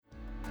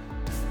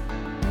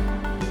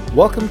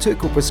Welcome to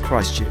Equippers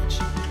Christchurch.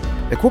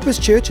 Equippers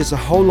Church is a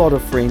whole lot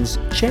of friends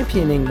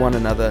championing one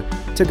another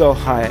to go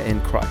higher in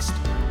Christ.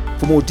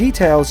 For more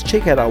details,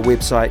 check out our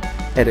website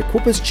at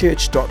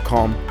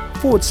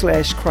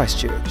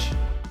equipperschurch.com/Christchurch.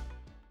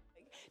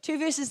 Two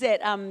verses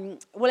that,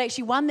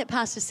 actually one that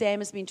Pastor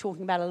Sam has been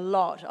talking about a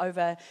lot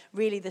over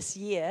really this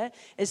year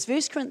is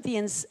 1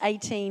 Corinthians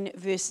 18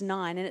 verse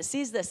 9. And it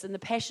says this in the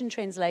Passion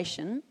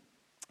Translation: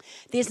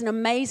 "There's an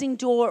amazing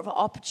door of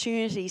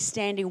opportunity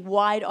standing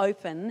wide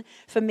open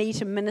for me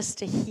to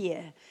minister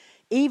here,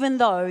 even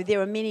though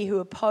there are many who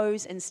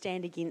oppose and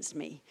stand against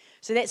me."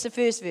 So that's the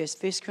first verse,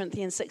 1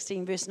 Corinthians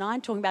 16 verse 9,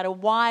 talking about a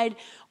wide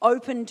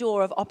open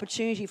door of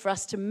opportunity for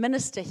us to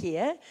minister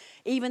here,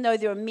 even though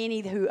there are many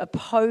who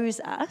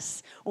oppose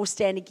us or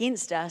stand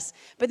against us.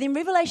 But then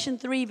Revelation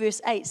 3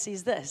 verse 8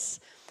 says this: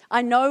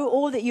 "I know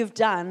all that you've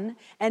done,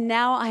 and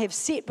now I have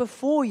set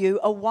before you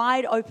a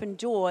wide open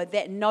door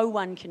that no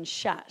one can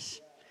shut."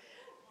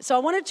 So I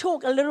want to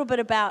talk a little bit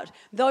about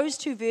those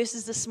two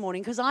verses this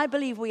morning, because I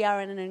believe we are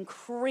in an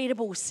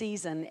incredible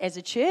season as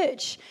a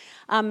church,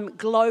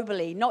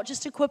 globally. Not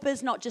just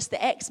Equippers, not just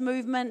the Acts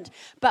movement,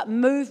 but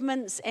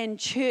movements and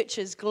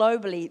churches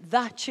globally,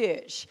 the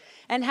church.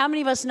 And how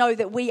many of us know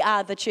that we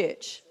are the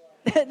church?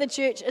 The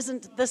church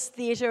isn't this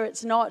theatre,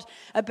 it's not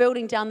a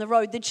building down the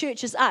road. The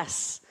church is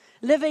us.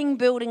 Living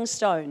building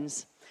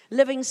stones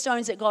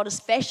that God is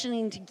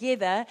fashioning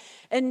together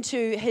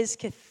into his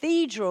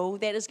cathedral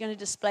that is going to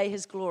display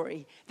his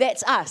glory.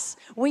 That's us.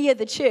 We are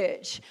the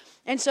church.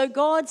 And so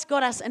God's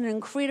got us in an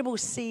incredible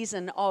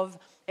season of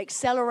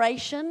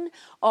acceleration,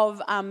 of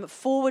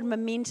forward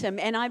momentum.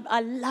 And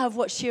I love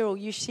what Cheryl,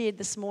 you shared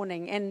this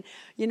morning. And,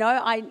 you know,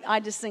 I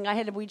just think, I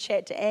had a wee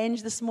chat to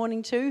Ange this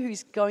morning too,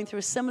 who's going through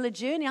a similar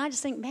journey. I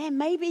just think, man,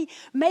 maybe,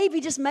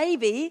 just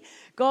maybe,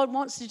 God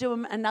wants to do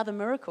another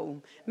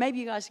miracle. Maybe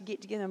you guys could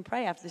get together and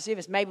pray after the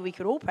service. Maybe we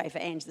could all pray for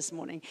Ange this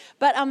morning.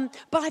 But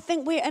I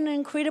think we're in an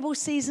incredible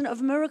season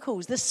of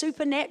miracles, the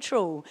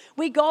supernatural,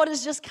 where God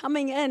is just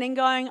coming in and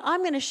going,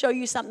 I'm going to show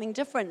you something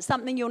different,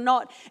 something you're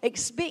not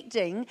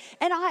expecting.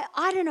 And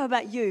I don't know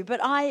about you, but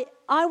I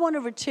want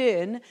to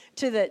return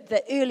to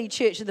the early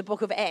church of the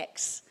book of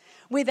Acts,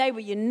 where they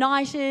were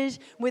united,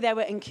 where they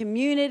were in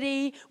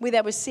community, where they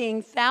were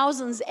seeing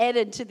thousands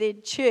added to their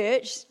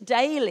church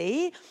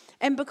daily.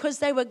 And because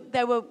they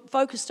were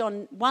focused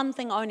on one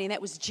thing only, and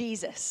that was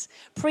Jesus.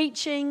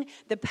 Preaching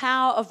the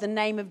power of the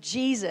name of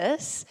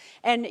Jesus,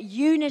 and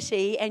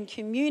unity and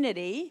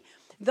community,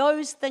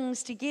 those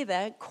things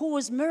together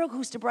caused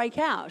miracles to break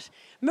out.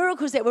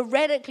 Miracles that were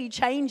radically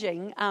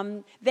changing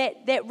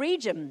that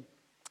region.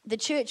 The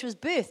church was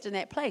birthed in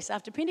that place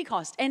after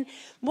Pentecost. And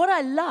what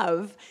I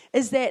love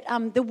is that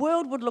the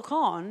world would look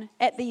on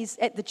at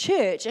the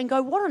church and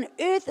go, what on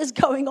earth is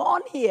going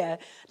on here?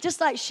 Just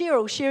like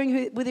Cheryl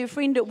sharing with her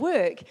friend at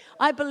work,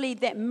 I believe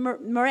that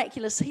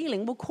miraculous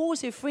healing will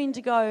cause her friend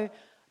to go,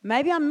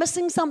 maybe I'm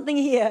missing something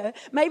here.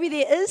 Maybe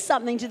there is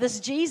something to this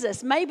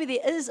Jesus. Maybe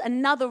there is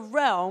another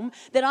realm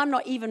that I'm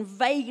not even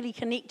vaguely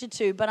connected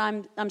to, but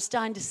I'm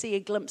starting to see a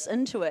glimpse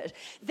into it.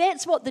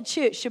 That's what the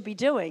church should be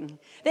doing.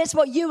 That's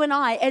what you and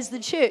I as the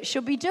church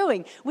should be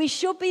doing. We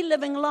should be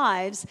living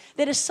lives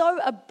that are so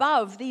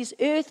above these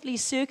earthly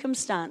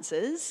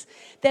circumstances,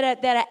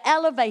 that are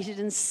elevated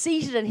and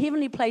seated in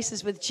heavenly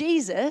places with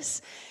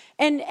Jesus,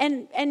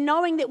 and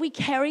knowing that we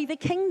carry the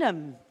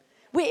kingdom.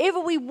 Wherever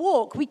we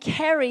walk, we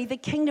carry the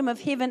kingdom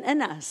of heaven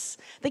in us.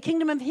 The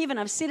kingdom of heaven,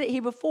 I've said it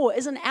here before,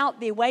 isn't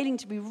out there waiting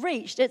to be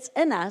reached. It's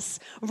in us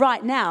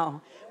right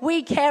now.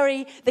 We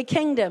carry the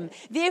kingdom.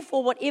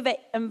 Therefore, whatever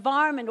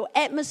environment or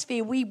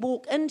atmosphere we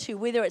walk into,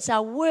 whether it's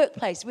our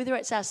workplace, whether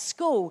it's our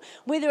school,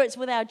 whether it's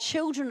with our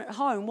children at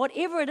home,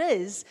 whatever it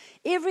is,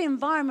 every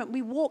environment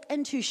we walk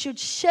into should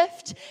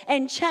shift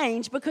and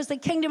change because the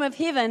kingdom of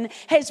heaven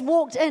has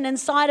walked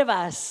inside of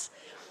us.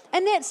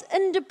 And that's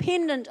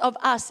independent of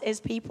us as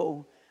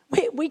people.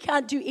 We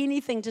can't do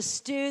anything to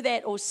stir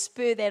that or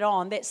spur that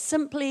on. That's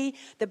simply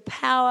the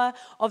power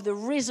of the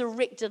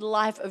resurrected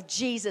life of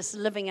Jesus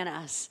living in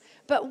us.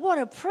 But what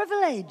a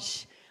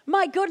privilege.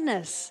 My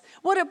goodness,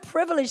 what a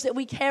privilege that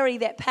we carry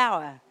that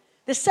power.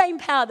 The same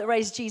power that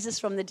raised Jesus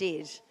from the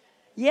dead.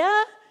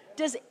 Yeah?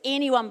 Does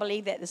anyone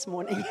believe that this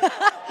morning?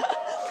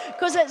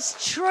 Because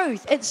it's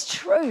truth. It's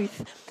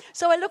truth.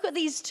 So I look at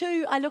these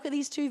two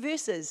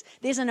verses.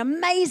 There's an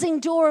amazing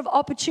door of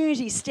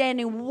opportunity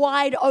standing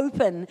wide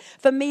open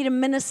for me to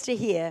minister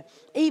here,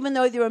 even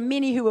though there are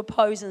many who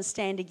oppose and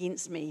stand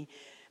against me.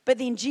 But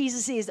then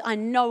Jesus says, I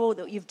know all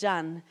that you've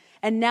done,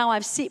 and now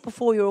I've set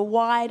before you a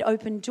wide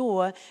open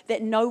door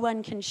that no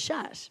one can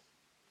shut.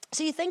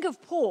 So you think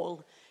of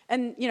Paul.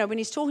 And, you know, when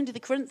he's talking to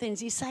the Corinthians,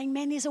 he's saying,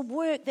 man, there's a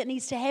work that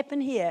needs to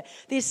happen here.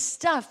 There's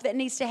stuff that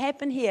needs to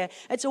happen here.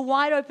 It's a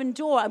wide open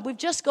door, and we've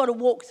just got to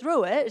walk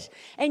through it.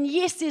 And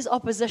yes, there's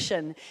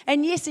opposition.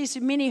 And yes, there's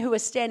many who are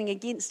standing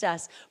against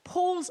us.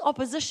 Paul's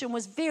opposition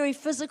was very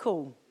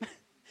physical.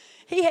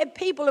 He had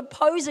people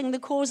opposing the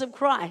cause of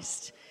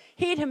Christ.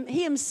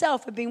 He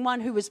himself had been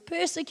one who was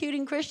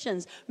persecuting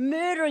Christians,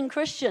 murdering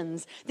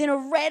Christians. Then a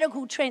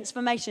radical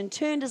transformation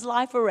turned his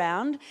life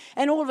around,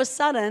 and all of a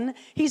sudden,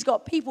 he's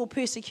got people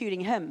persecuting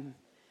him.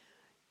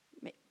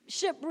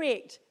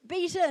 Shipwrecked,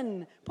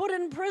 beaten, put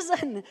in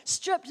prison,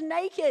 stripped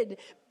naked,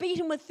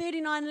 beaten with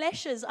 39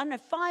 lashes,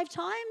 5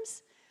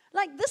 times?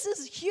 Like, this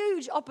is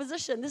huge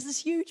opposition. This is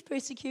huge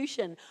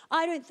persecution.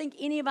 I don't think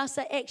any of us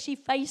are actually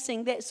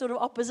facing that sort of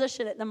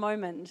opposition at the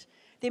moment.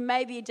 There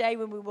may be a day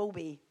when we will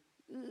be.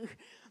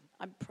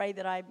 I pray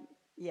that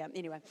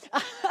anyway.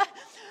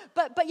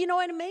 But you know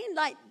what I mean?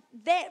 Like,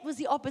 that was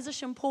the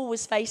opposition Paul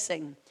was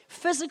facing.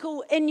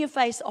 Physical,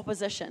 in-your-face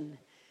opposition.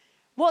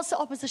 What's the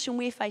opposition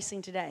we're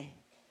facing today?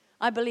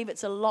 I believe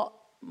it's a lot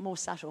more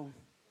subtle.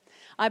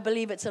 I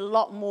believe it's a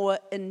lot more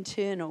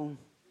internal.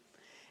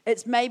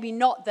 It's maybe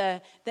not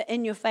the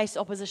in-your-face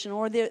opposition,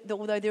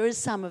 although there is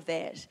some of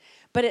that.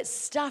 But it's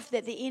stuff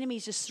that the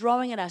enemy's just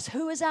throwing at us.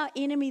 Who is our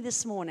enemy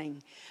this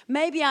morning?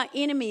 Maybe our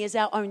enemy is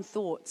our own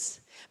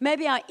thoughts.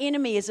 Maybe our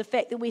enemy is the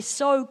fact that we're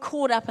so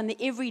caught up in the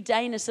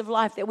everydayness of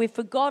life that we've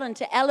forgotten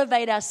to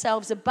elevate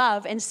ourselves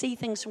above and see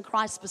things from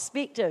Christ's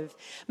perspective.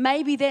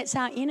 Maybe that's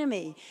our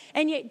enemy.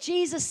 And yet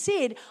Jesus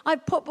said,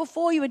 I've put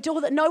before you a door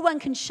that no one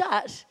can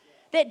shut.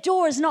 That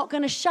door is not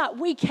going to shut.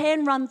 We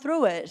can run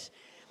through it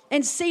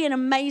and see an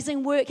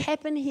amazing work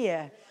happen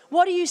here.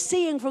 What are you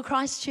seeing for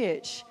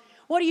Christchurch?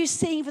 What are you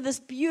seeing for this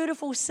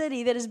beautiful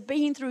city that has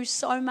been through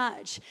so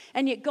much,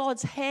 and yet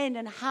God's hand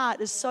and heart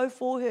is so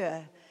for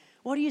her?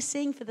 What are you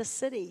seeing for the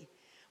city?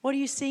 What are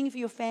you seeing for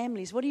your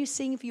families? What are you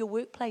seeing for your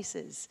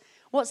workplaces?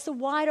 What's the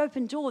wide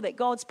open door that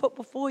God's put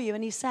before you,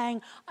 and he's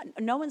saying,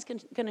 no one's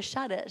going to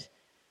shut it.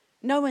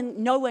 No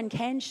one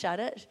can shut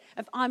it.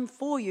 If I'm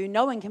for you,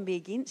 no one can be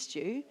against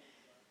you.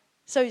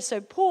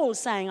 So Paul's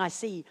saying, I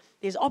see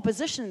there's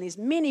opposition, there's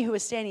many who are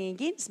standing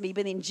against me,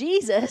 but then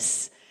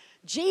Jesus,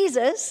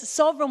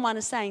 sovereign one,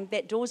 is saying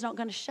that door's not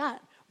going to shut.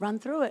 Run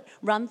through it,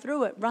 run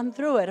through it, run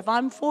through it. If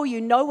I'm for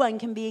you, no one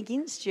can be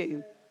against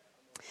you.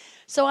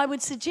 So I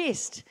would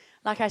suggest,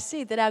 like I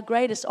said, that our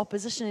greatest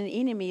opposition and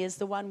enemy is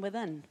the one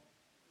within.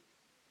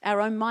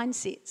 Our own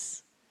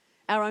mindsets,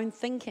 our own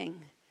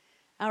thinking,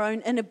 our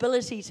own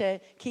inability to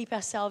keep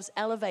ourselves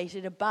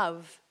elevated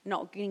above,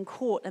 not getting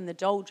caught in the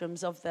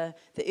doldrums of the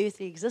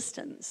earthly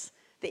existence,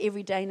 the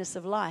everydayness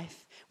of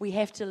life. We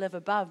have to live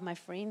above, my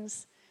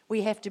friends.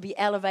 We have to be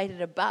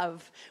elevated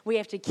above. We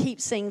have to keep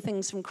seeing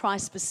things from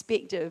Christ's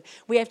perspective.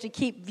 We have to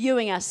keep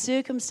viewing our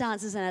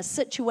circumstances and our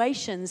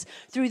situations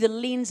through the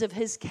lens of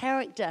his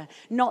character,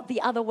 not the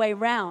other way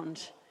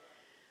round.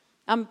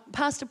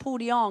 Pastor Paul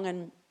de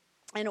Jong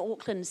in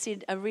Auckland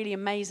said a really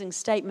amazing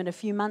statement a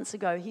few months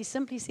ago. He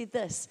simply said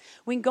this: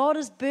 when God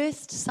has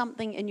birthed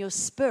something in your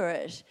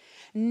spirit,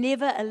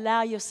 never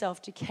allow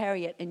yourself to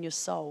carry it in your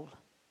soul.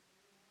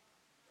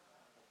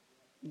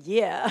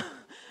 Yeah,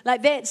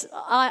 like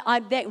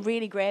that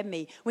really grabbed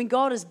me. When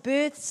God has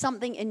birthed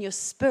something in your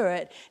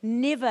spirit,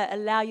 never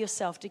allow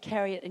yourself to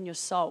carry it in your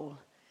soul.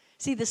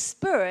 See, the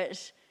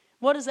spirit,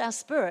 what is our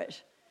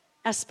spirit?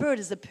 Our spirit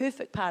is the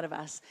perfect part of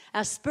us.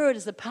 Our spirit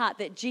is the part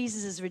that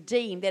Jesus has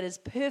redeemed, that is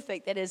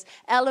perfect, that is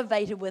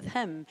elevated with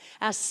him.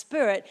 Our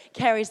spirit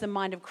carries the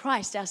mind of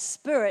Christ. Our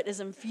spirit is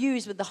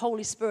infused with the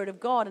Holy Spirit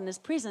of God and his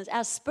presence.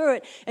 Our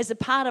spirit is a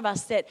part of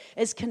us that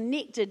is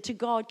connected to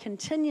God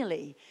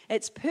continually.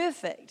 It's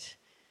perfect.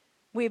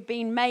 We've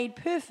been made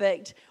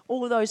perfect,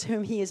 all those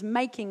whom he is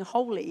making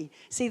holy.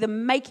 See, the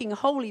making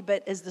holy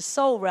bit is the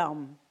soul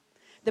realm.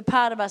 The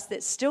part of us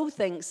that still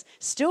thinks,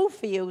 still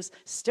feels,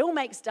 still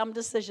makes dumb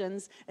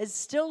decisions, is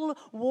still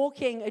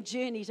walking a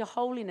journey to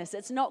holiness.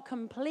 It's not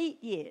complete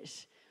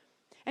yet.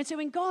 And so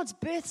when God's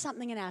birthed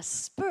something in our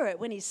spirit,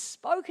 when he's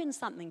spoken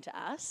something to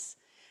us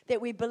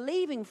that we're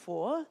believing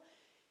for,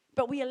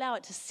 but we allow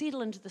it to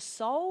settle into the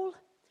soul,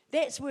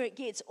 that's where it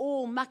gets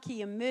all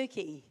mucky and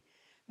murky.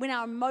 When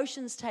our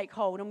emotions take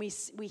hold and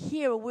we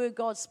hear a word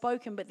God's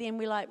spoken, but then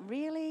we're like,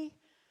 really?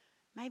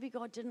 Maybe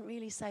God didn't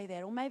really say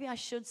that. Or maybe I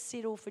should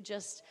settle for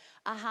just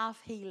a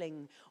half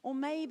healing. Or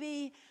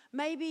maybe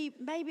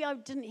I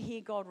didn't hear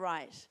God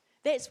right.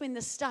 That's when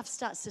the stuff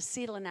starts to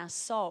settle in our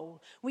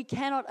soul. We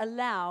cannot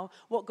allow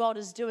what God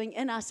is doing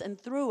in us and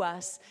through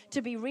us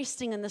to be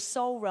resting in the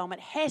soul realm. It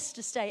has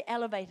to stay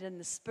elevated in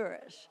the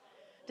spirit.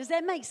 Does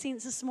that make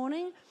sense this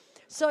morning?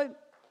 So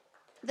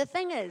the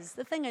thing is,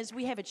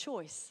 we have a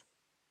choice.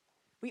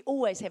 We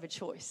always have a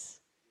choice.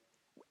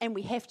 And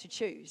we have to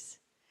choose.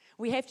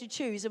 We have to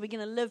choose, are we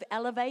going to live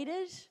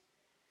elevated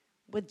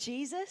with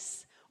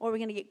Jesus, or are we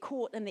going to get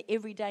caught in the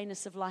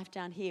everydayness of life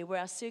down here, where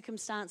our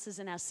circumstances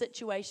and our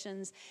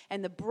situations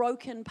and the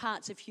broken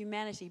parts of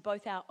humanity,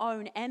 both our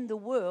own and the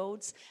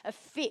world's,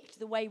 affect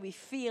the way we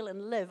feel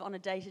and live on a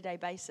day-to-day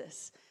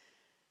basis?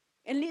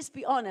 And let's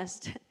be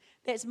honest,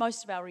 that's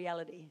most of our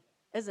reality,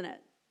 isn't it?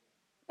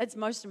 It's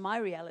most of my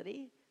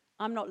reality.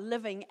 I'm not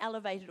living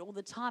elevated all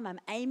the time. I'm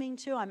aiming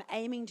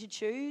to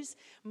choose.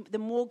 The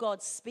more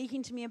God's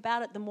speaking to me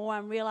about it, the more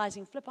I'm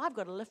realizing, I've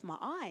got to lift my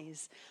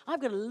eyes. I've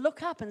got to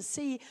look up and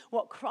see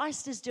what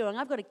Christ is doing.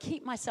 I've got to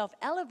keep myself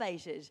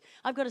elevated.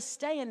 I've got to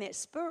stay in that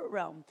spirit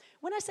realm.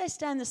 When I say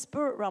stay in the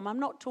spirit realm, I'm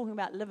not talking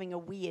about living a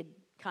weird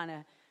kind of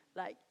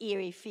like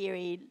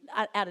airy-fairy,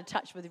 out of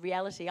touch with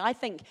reality. I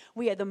think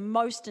we are the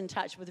most in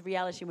touch with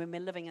reality when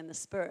we're living in the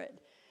spirit.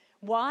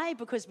 Why?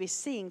 Because we're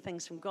seeing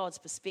things from God's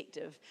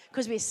perspective.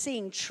 Because we're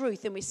seeing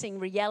truth and we're seeing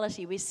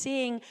reality. We're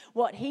seeing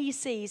what He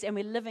sees and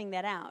we're living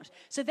that out.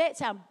 So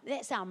that's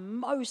our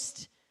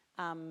most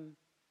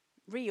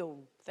real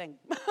thing.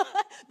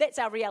 That's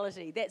our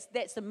reality.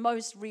 That's the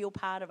most real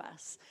part of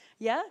us.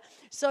 Yeah?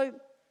 So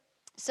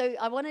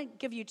I want to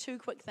give you two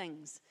quick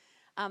things.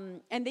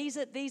 And these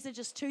are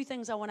just two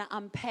things I want to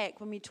unpack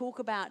when we talk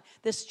about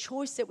this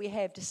choice that we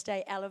have to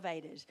stay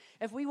elevated.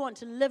 If we want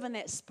to live in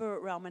that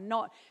spirit realm and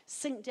not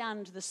sink down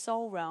into the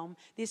soul realm,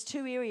 there's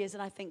two areas that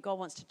I think God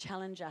wants to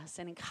challenge us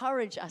and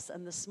encourage us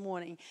in this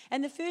morning.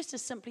 And the first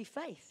is simply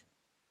faith.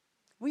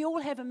 We all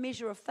have a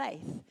measure of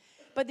faith,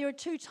 but there are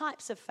two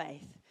types of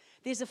faith.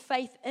 There's a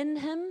faith in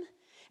Him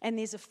and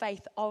there's a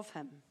faith of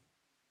Him.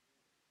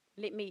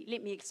 Let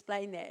me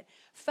explain that.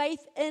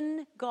 Faith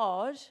in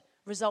God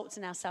results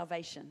in our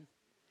salvation.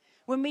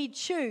 When we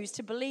choose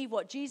to believe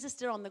what Jesus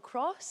did on the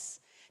cross,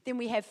 then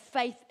we have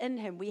faith in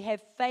Him. We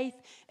have faith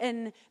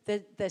in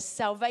the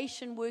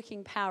salvation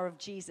working power of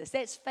Jesus.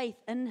 That's faith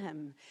in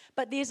Him.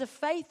 But there's a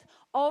faith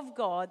of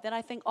God that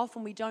I think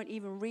often we don't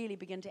even really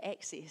begin to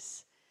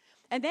access.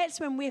 And that's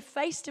when we're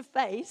face to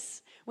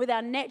face with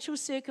our natural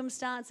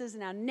circumstances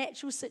and our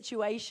natural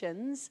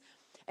situations,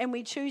 and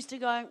we choose to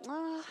go,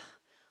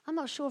 I'm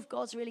not sure if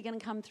God's really going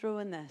to come through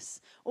in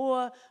this.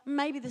 Or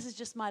maybe this is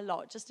just my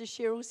lot, just as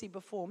Cheryl said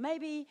before.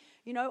 Maybe,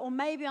 or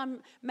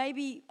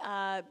maybe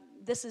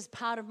this is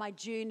part of my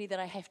journey that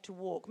I have to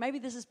walk. Maybe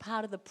this is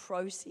part of the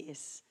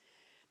process.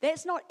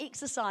 That's not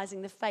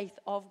exercising the faith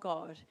of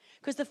God.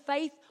 Because the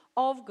faith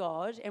of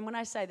God, and when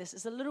I say this,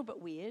 it's a little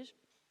bit weird,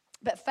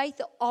 but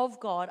faith of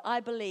God, I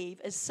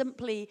believe, is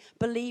simply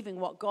believing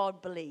what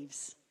God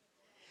believes.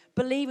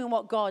 Believing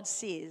what God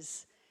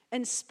says,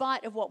 in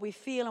spite of what we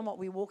feel and what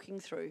we're walking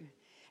through.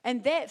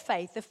 And that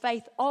faith, the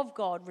faith of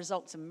God,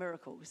 results in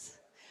miracles.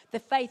 The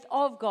faith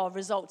of God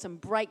results in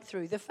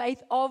breakthrough. The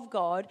faith of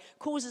God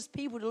causes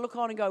people to look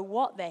on and go,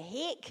 what the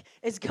heck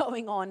is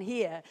going on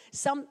here?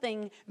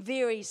 Something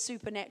very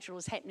supernatural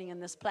is happening in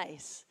this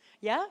place.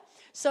 Yeah?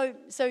 So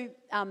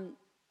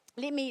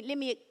let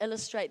me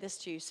illustrate this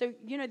to you. So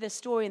you know the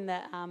story in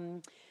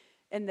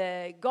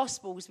the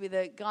Gospels where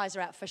the guys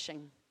are out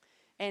fishing.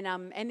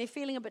 And they're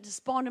feeling a bit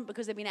despondent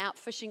because they've been out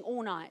fishing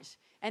all night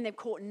and they've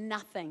caught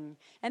nothing.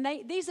 And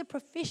these are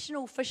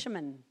professional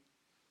fishermen.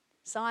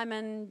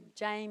 Simon,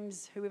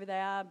 James, whoever they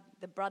are,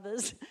 the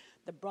brothers,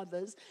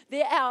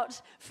 they're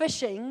out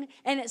fishing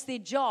and it's their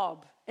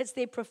job. It's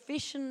their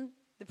profession,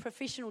 the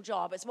professional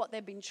job. It's what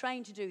they've been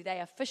trained to do. They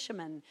are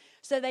fishermen.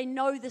 So they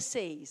know the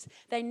seas.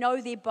 They know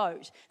their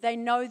boat. They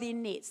know their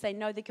nets. They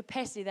know the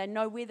capacity. They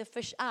know where the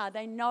fish are.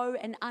 They know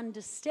and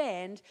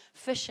understand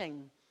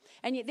fishing.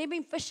 And yet they've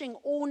been fishing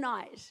all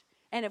night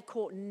and have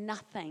caught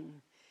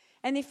nothing.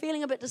 And they're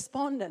feeling a bit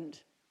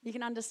despondent. You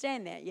can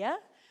understand that, yeah?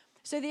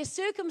 So their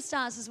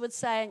circumstances would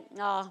say,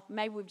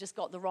 maybe we've just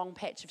got the wrong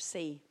patch of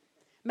sea.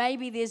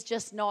 Maybe there's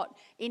just not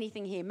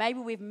anything here. Maybe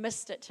we've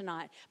missed it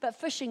tonight. But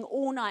fishing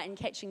all night and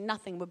catching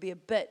nothing would be a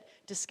bit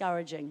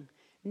discouraging.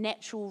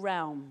 Natural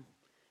realm,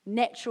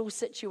 natural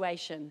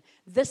situation.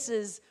 This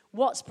is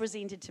what's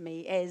presented to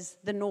me as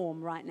the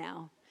norm right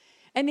now.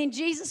 And then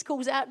Jesus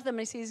calls out to them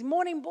and he says,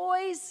 morning,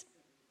 boys.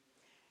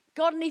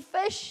 Got any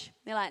fish?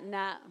 They're like,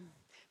 nah,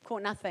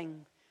 caught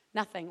nothing.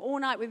 Nothing. All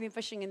night we've been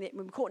fishing and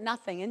we've caught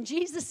nothing. And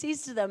Jesus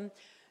says to them,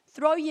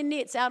 throw your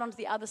nets out onto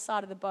the other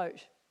side of the boat.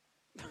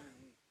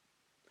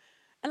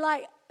 And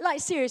like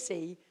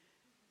seriously,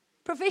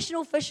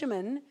 professional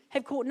fishermen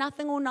have caught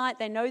nothing all night.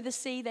 They know the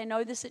sea, they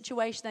know the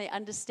situation, they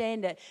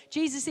understand it.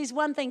 Jesus says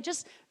one thing,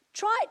 just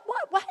try it.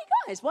 Hey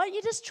guys, why don't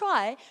you just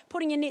try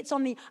putting your nets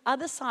on the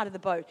other side of the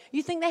boat?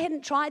 You think they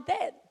hadn't tried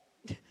that?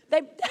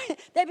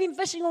 They've been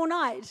fishing all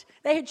night.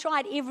 They had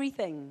tried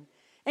everything.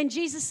 And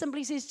Jesus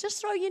simply says,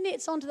 just throw your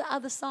nets onto the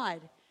other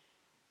side.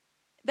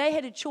 They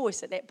had a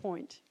choice at that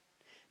point.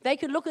 They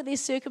could look at their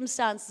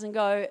circumstances and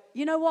go,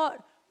 you know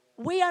what?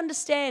 We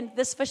understand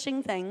this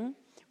fishing thing.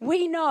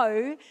 We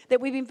know that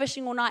we've been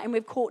fishing all night and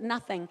we've caught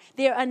nothing.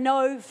 There are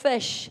no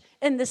fish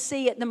in the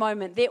sea at the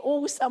moment. They're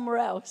all somewhere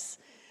else.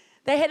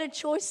 They had a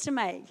choice to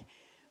make.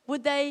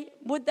 Would they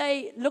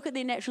look at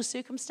their natural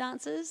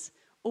circumstances,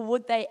 or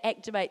would they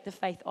activate the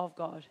faith of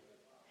God?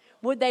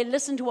 Would they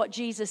listen to what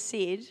Jesus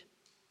said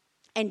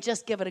and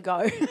just give it a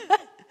go?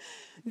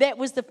 That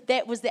was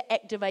the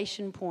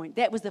activation point.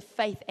 That was the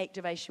faith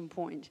activation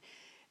point.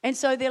 And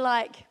so they're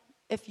like,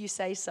 if you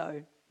say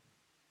so,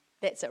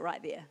 that's it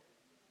right there.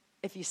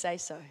 If you say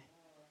so.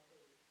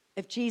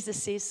 If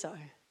Jesus says so.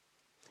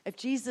 If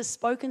Jesus has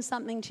spoken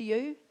something to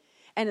you,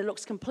 And it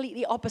looks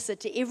completely opposite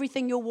to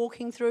everything you're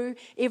walking through,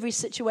 every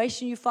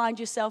situation you find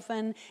yourself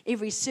in,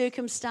 every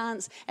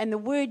circumstance. And the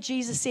word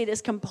Jesus said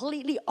is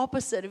completely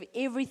opposite of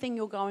everything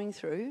you're going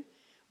through.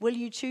 Will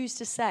you choose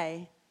to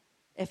say,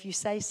 if you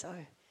say so,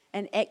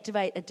 and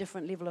activate a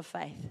different level of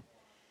faith?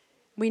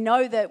 We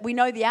know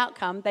the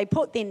outcome. They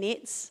put their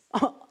nets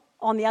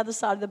on the other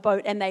side of the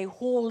boat and they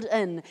hauled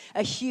in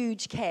a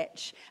huge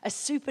catch, a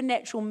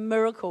supernatural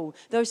miracle.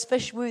 Those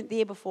fish weren't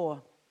there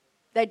before.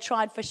 They'd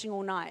tried fishing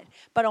all night.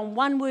 But on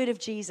one word of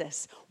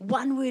Jesus,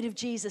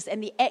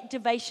 and the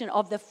activation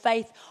of the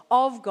faith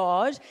of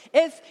God,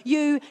 if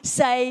you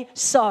say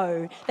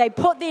so, they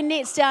put their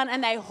nets down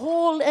and they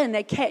hauled in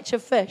a catch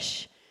of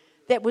fish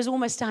that was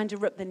almost starting to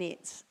rip the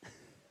nets.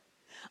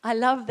 I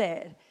love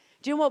that.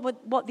 Do you know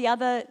what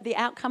the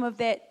outcome of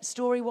that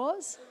story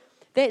was?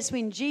 That's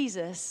when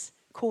Jesus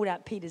called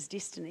out Peter's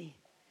destiny.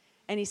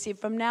 And he said,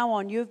 from now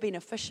on, you've been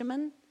a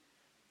fisherman,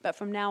 but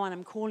from now on,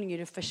 I'm calling you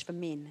to fish for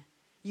men.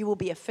 You will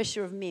be a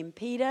fisher of men.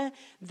 Peter,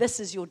 this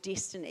is your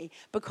destiny.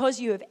 Because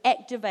you have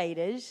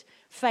activated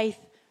faith,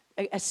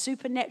 a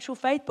supernatural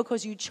faith,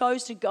 because you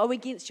chose to go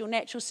against your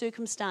natural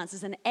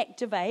circumstances and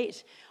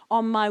activate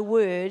on my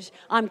word,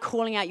 I'm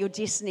calling out your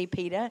destiny,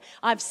 Peter.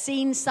 I've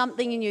seen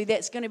something in you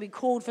that's going to be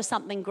called for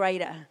something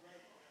greater.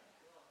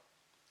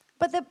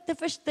 But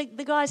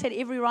the guys had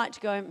every right to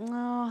go,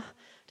 oh,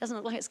 doesn't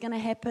look like it's going to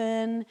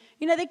happen.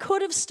 You know, they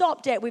could have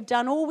stopped at, we've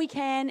done all we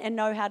can and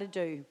know how to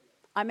do.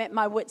 I'm at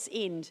my wit's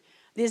end.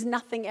 There's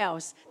nothing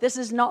else. This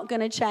is not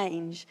going to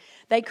change.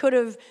 They could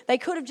have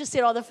just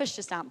said, oh, the fish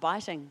just aren't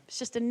biting. It's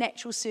just a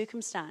natural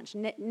circumstance,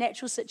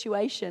 natural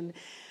situation.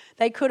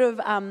 They could have,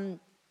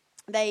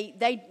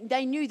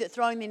 they knew that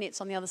throwing their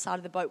nets on the other side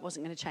of the boat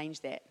wasn't going to change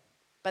that.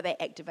 But they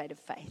activated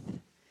faith.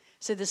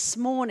 So this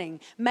morning,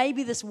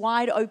 maybe this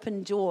wide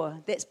open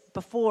door that's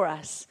before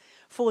us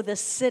for the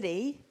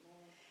city,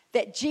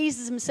 that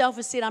Jesus himself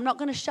has said, I'm not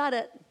going to shut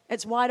it.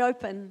 It's wide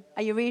open.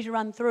 Are you ready to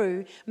run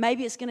through?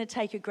 Maybe it's going to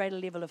take a greater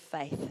level of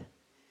faith.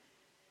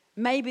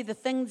 Maybe the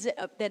things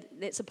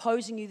that's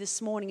opposing you this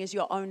morning is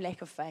your own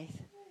lack of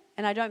faith.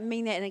 And I don't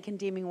mean that in a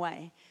condemning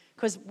way,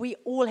 because we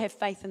all have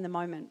faith in the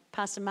moment.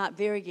 Pastor Mark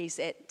Verghese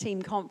at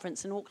Team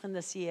Conference in Auckland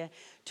this year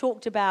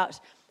talked about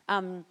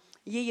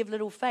Ye of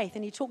Little Faith,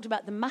 and he talked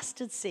about the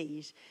mustard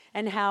seed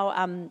and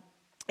how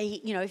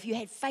if you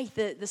had faith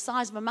the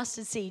size of a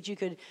mustard seed, you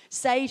could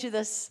say to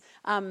this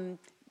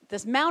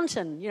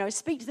mountain,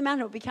 speak to the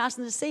mountain, it would be cast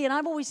into the sea. And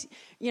I've always,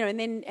 and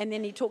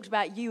then he talked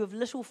about you of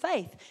little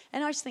faith.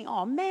 And I just think,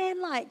 oh man,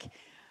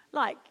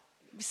 like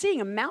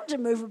seeing a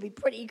mountain move would be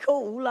pretty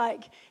cool.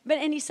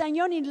 And he's saying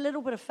you only need a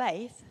little bit of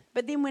faith.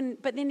 But then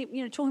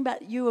talking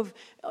about you of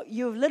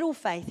little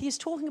faith, he's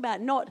talking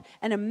about not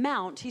an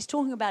amount, he's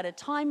talking about a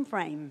time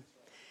frame.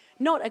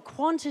 Not a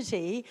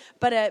quantity,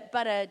 but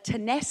a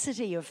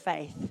tenacity of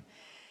faith.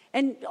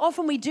 And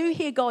often we do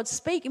hear God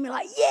speak and we're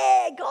like,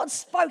 yeah, God's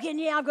spoken.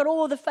 Yeah, I've got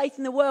all the faith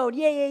in the world.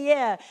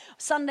 Yeah.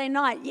 Sunday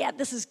night, yeah,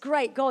 this is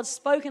great. God's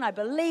spoken. I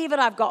believe it.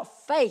 I've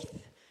got faith.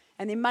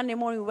 And then Monday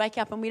morning we wake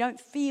up and we don't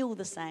feel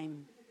the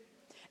same.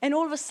 And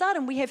all of a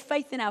sudden we have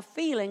faith in our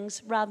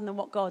feelings rather than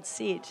what God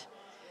said.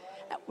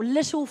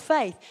 Little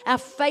faith. Our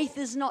faith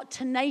is not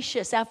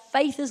tenacious. Our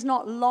faith is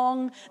not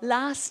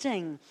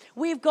long-lasting.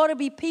 We've got to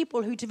be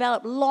people who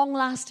develop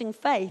long-lasting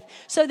faith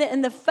so that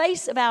in the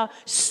face of our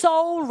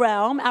soul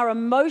realm, our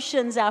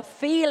emotions, our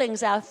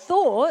feelings, our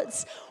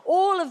thoughts,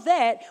 all of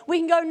that, we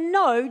can go,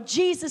 no,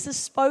 Jesus has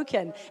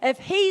spoken. If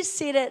he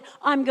said it,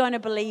 I'm going to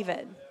believe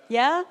it.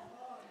 Yeah?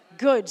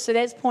 Good. So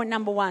that's point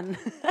number one.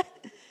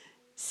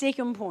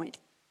 Second point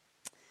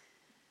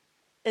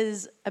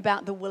is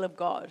about the will of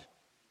God.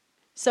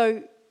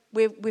 So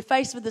we're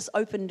faced with this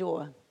open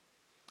door.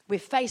 We're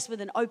faced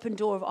with an open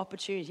door of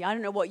opportunity. I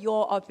don't know what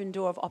your open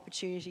door of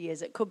opportunity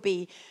is. It could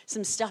be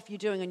some stuff you're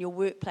doing in your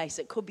workplace.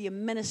 It could be a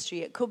ministry.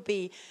 It could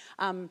be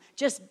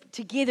just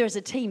together as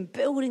a team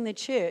building the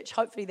church.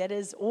 Hopefully that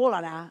is all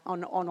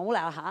on all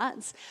our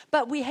hearts.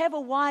 But we have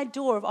a wide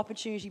door of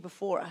opportunity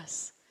before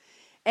us.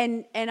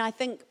 And I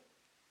think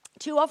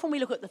too often we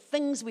look at the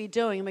things we're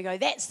doing and we go,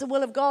 that's the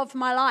will of God for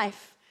my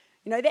life.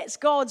 That's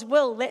God's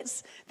will.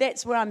 That's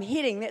where I'm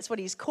heading. That's what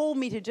he's called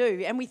me to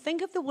do. And we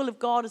think of the will of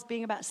God as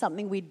being about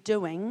something we're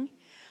doing.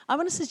 I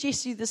want to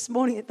suggest to you this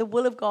morning that the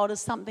will of God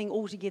is something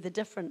altogether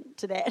different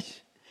to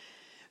that.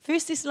 1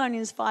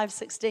 Thessalonians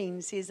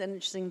 5:16 says an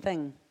interesting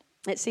thing.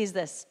 It says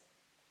this: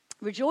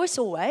 rejoice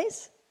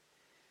always,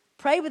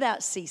 pray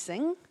without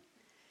ceasing,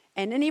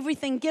 and in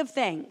everything give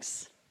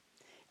thanks.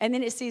 And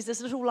then it says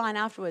this little line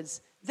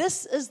afterwards: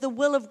 this is the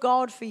will of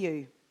God for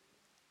you.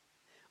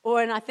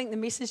 Or in I think the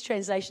Message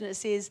translation, it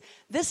says,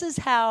 this is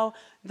how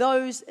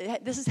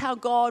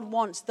God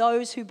wants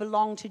those who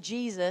belong to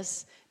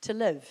Jesus to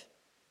live.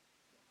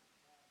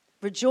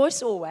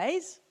 Rejoice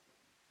always,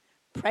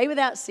 pray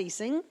without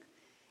ceasing,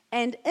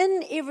 and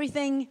in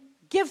everything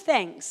give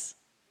thanks.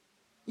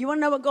 You want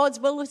to know what God's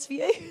will is for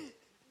you?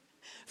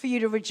 For you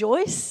to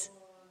rejoice.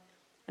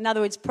 In other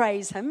words,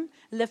 praise him,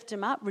 lift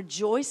him up,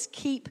 rejoice,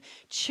 keep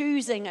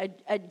choosing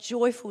a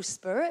joyful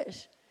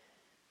spirit.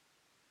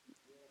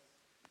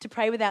 to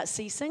pray without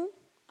ceasing.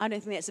 I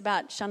don't think that's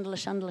about shandala,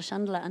 shandala,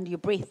 shandala under your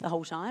breath the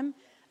whole time.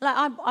 Like,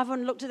 I've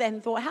often looked at that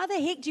and thought, how the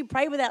heck do you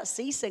pray without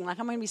ceasing? Like,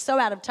 I'm going to be so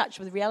out of touch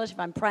with reality if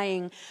I'm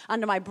praying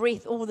under my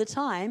breath all the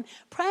time.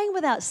 Praying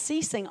without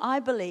ceasing,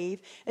 I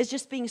believe, is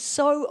just being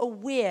so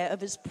aware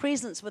of his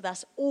presence with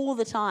us all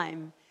the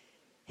time.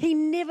 He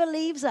never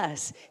leaves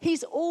us.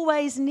 He's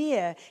always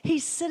near.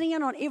 He's sitting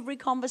in on every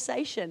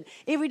conversation,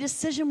 every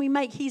decision we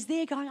make. He's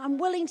there going, I'm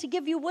willing to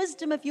give you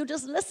wisdom if you'll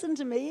just listen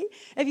to me,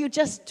 if you'll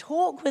just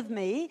talk with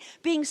me,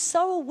 being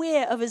so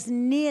aware of his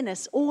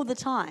nearness all the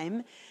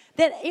time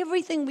that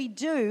everything we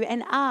do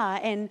and are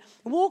and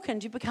walk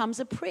into becomes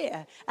a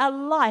prayer. Our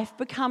life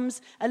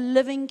becomes a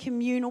living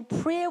communal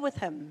prayer with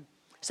him.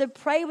 So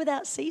pray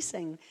without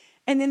ceasing.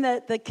 And then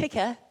the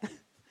kicker,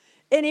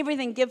 in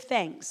everything, give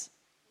thanks.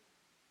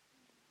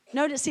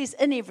 Note it says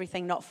in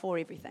everything, not for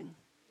everything.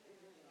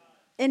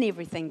 In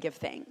everything, give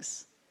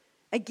thanks.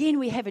 Again,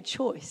 we have a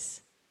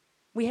choice.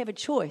 We have a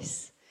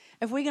choice.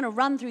 If we're going to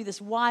run through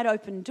this wide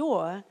open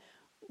door,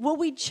 will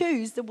we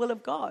choose the will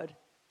of God?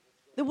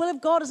 The will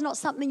of God is not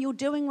something you're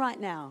doing right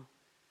now.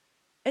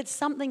 It's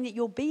something that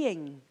you're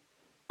being.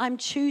 I'm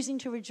choosing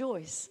to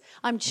rejoice.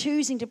 I'm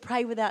choosing to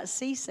pray without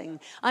ceasing.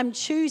 I'm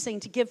choosing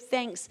to give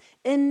thanks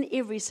in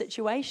every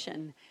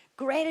situation.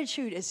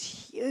 Gratitude is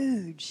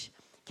huge.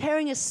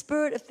 Carrying a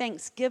spirit of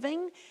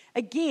thanksgiving,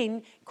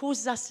 again,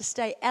 causes us to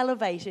stay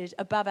elevated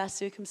above our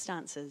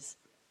circumstances.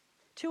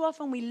 Too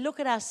often we look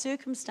at our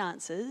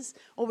circumstances,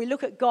 or we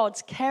look at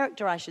God's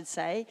character, I should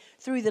say,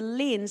 through the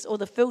lens or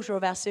the filter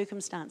of our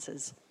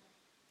circumstances.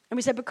 And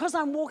we say, because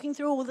I'm walking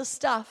through all this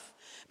stuff,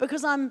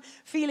 because I'm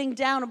feeling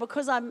down, or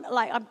because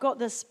I've got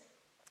this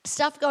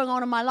stuff going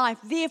on in my life,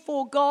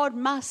 therefore God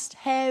must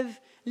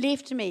have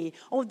left me,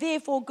 or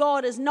therefore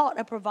God is not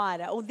a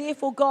provider, or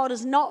therefore God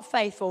is not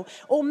faithful,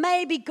 or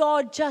maybe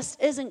God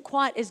just isn't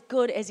quite as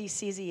good as he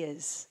says he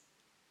is.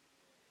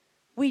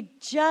 We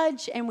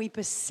judge and we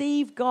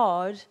perceive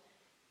God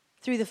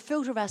through the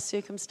filter of our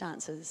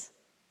circumstances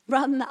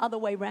rather than the other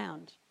way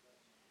around.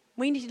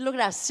 We need to look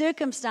at our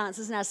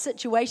circumstances and our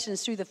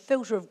situations through the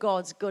filter of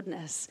God's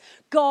goodness.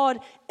 God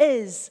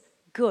is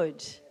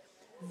good.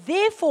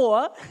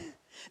 Therefore,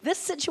 this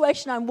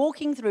situation I'm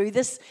walking through,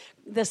 this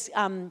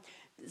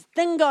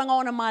thing going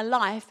on in my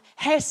life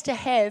has to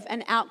have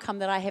an outcome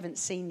that I haven't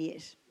seen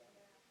yet.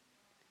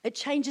 It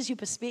changes your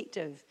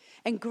perspective,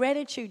 and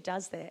gratitude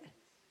does that.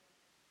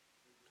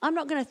 I'm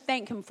not going to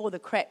thank him for the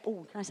crap.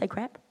 Oh, can I say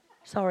crap?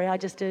 Sorry, I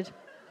just did.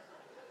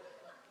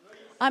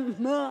 I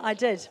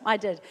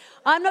did.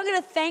 I'm not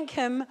going to thank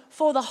him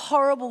for the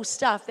horrible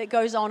stuff that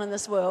goes on in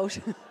this world.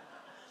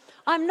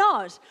 I'm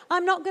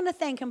not going to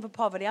thank him for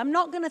poverty. I'm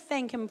not going to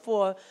thank him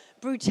for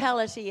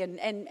brutality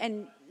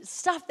and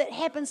stuff that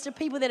happens to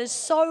people that is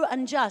so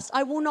unjust.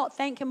 I will not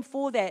thank him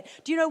for that.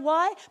 Do you know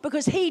why?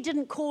 Because he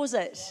didn't cause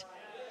it.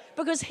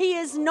 Because he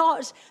is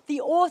not the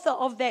author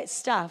of that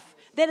stuff.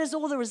 That is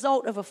all the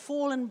result of a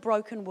fallen,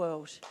 broken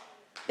world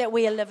that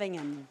we are living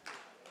in.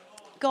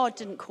 God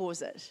didn't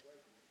cause it.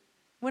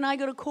 When I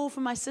got a call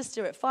from my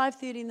sister at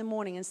 5:30 in the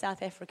morning in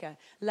South Africa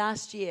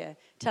last year,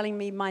 telling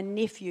me my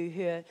nephew,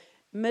 her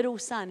middle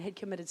son, had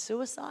committed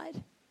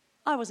suicide,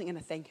 I wasn't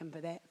going to thank him for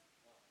that.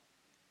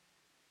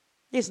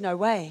 There's no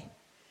way.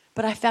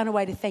 But I found a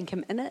way to thank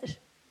him in it.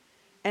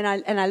 And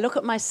I look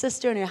at my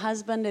sister and her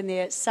husband and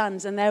their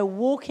sons, and they're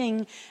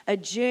walking a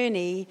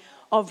journey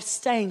of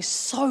staying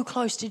so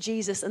close to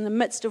Jesus in the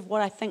midst of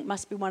what I think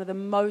must be one of the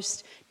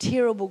most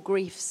terrible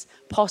griefs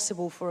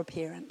possible for a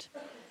parent,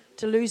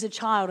 to lose a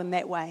child in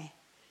that way.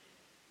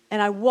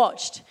 And I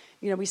watched,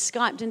 we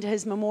Skyped into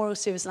his memorial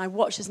service, and I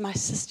watched as my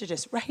sister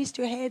just raised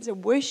her hands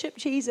and worshiped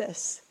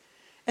Jesus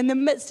in the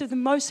midst of the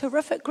most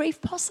horrific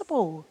grief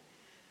possible.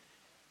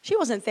 She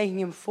wasn't thanking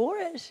him for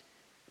it,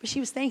 but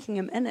she was thanking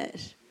him in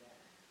it.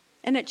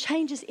 And it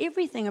changes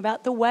everything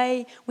about the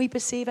way we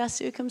perceive our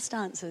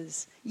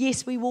circumstances.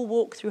 Yes, we will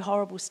walk through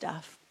horrible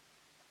stuff.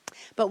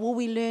 But will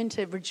we learn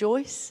to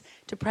rejoice,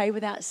 to pray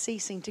without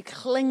ceasing, to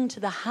cling to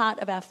the heart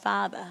of our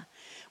Father?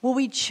 Will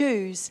we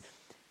choose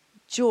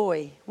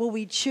joy? Will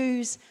we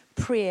choose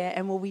prayer?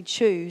 And will we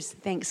choose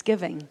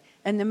thanksgiving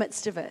in the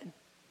midst of it?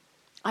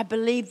 I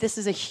believe this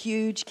is a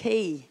huge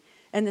key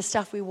in the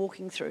stuff we're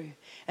walking through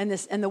and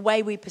the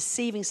way we're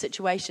perceiving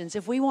situations.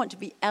 If we want to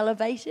be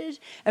elevated,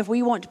 if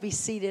we want to be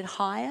seated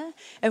higher,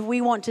 if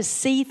we want to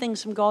see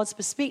things from God's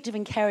perspective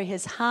and carry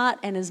his heart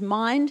and his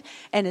mind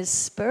and his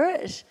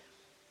spirit,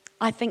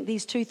 I think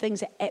these two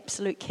things are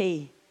absolute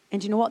key.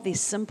 And you know what? They're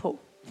simple.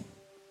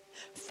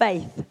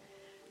 Faith.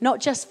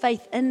 Not just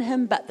faith in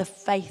him, but the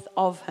faith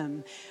of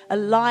him.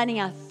 Aligning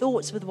our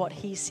thoughts with what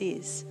he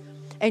says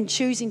and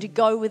choosing to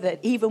go with it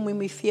even when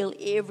we feel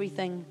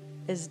everything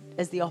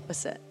is the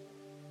opposite.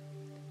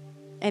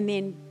 And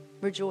then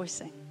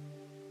rejoicing.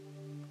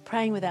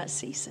 Praying without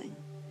ceasing.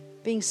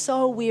 Being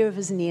so aware of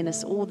his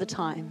nearness all the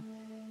time.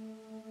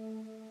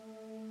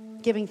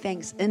 Giving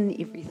thanks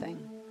in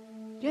everything.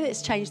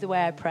 That's changed the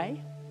way I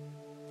pray.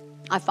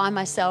 I find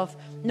myself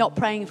not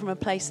praying from a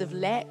place of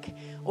lack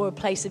or a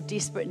place of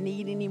desperate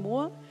need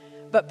anymore,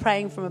 but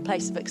praying from a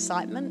place of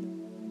excitement.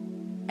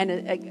 and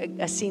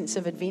a sense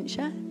of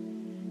adventure.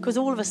 Because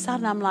all of a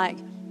sudden I'm like,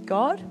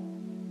 God,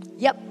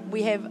 yep,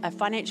 we have a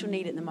financial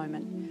need at the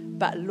moment.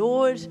 But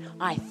Lord,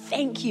 I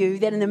thank you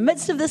that in the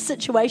midst of this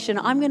situation,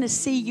 I'm going to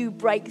see you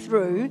break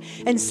through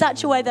in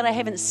such a way that I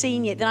haven't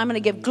seen yet, that I'm going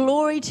to give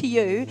glory to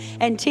you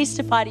and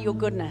testify to your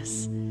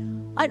goodness.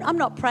 I'm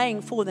not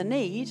praying for the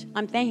need.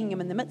 I'm thanking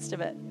him in the midst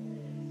of it.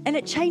 And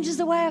it changes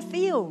the way I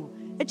feel.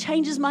 It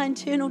changes my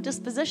internal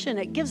disposition.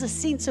 It gives a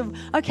sense of,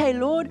 okay,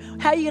 Lord,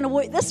 how are you going to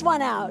work this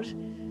one out?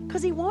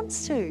 Because he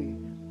wants to.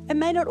 It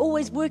may not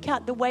always work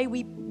out the way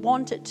we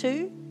want it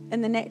to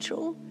in the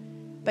natural,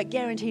 but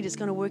guaranteed it's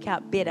going to work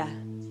out better.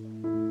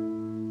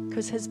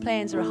 Because his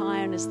plans are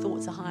higher and his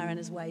thoughts are higher and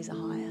his ways are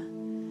higher.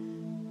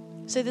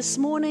 So this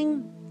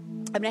morning,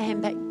 I'm going to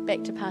hand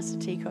back to Pastor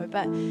Tico,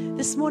 but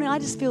this morning I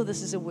just feel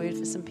this is a word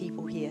for some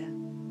people here.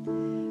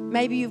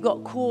 Maybe you've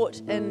got caught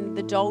in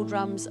the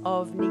doldrums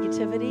of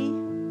negativity,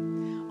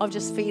 of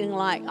just feeling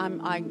like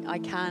I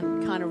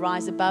can't kind of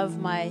rise above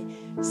my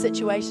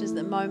situations at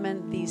the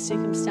moment. These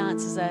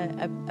circumstances are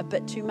a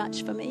bit too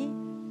much for me.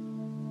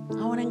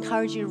 I want to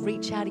encourage you to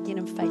reach out again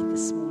in faith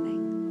this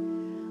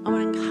morning. I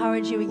want to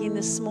encourage you again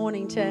this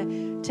morning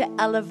to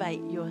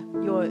elevate your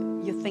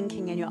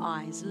thinking and your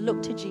eyes.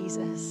 Look to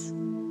Jesus.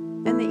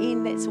 In the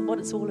end, that's what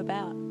it's all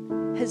about.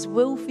 His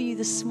will for you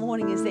this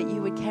morning is that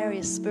you would carry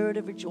a spirit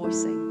of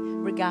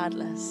rejoicing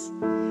regardless.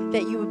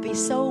 That you would be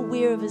so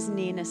aware of his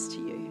nearness to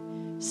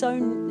you,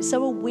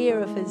 so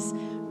aware of his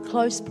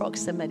close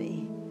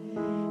proximity,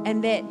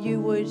 and that you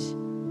would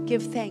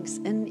give thanks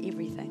in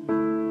everything,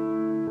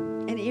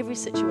 in every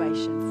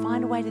situation.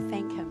 Find a way to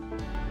thank him.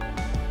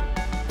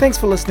 Thanks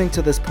for listening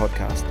to this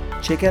podcast.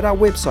 Check out our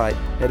website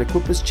at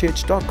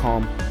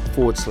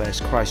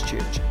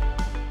equipperschurch.com/Christchurch.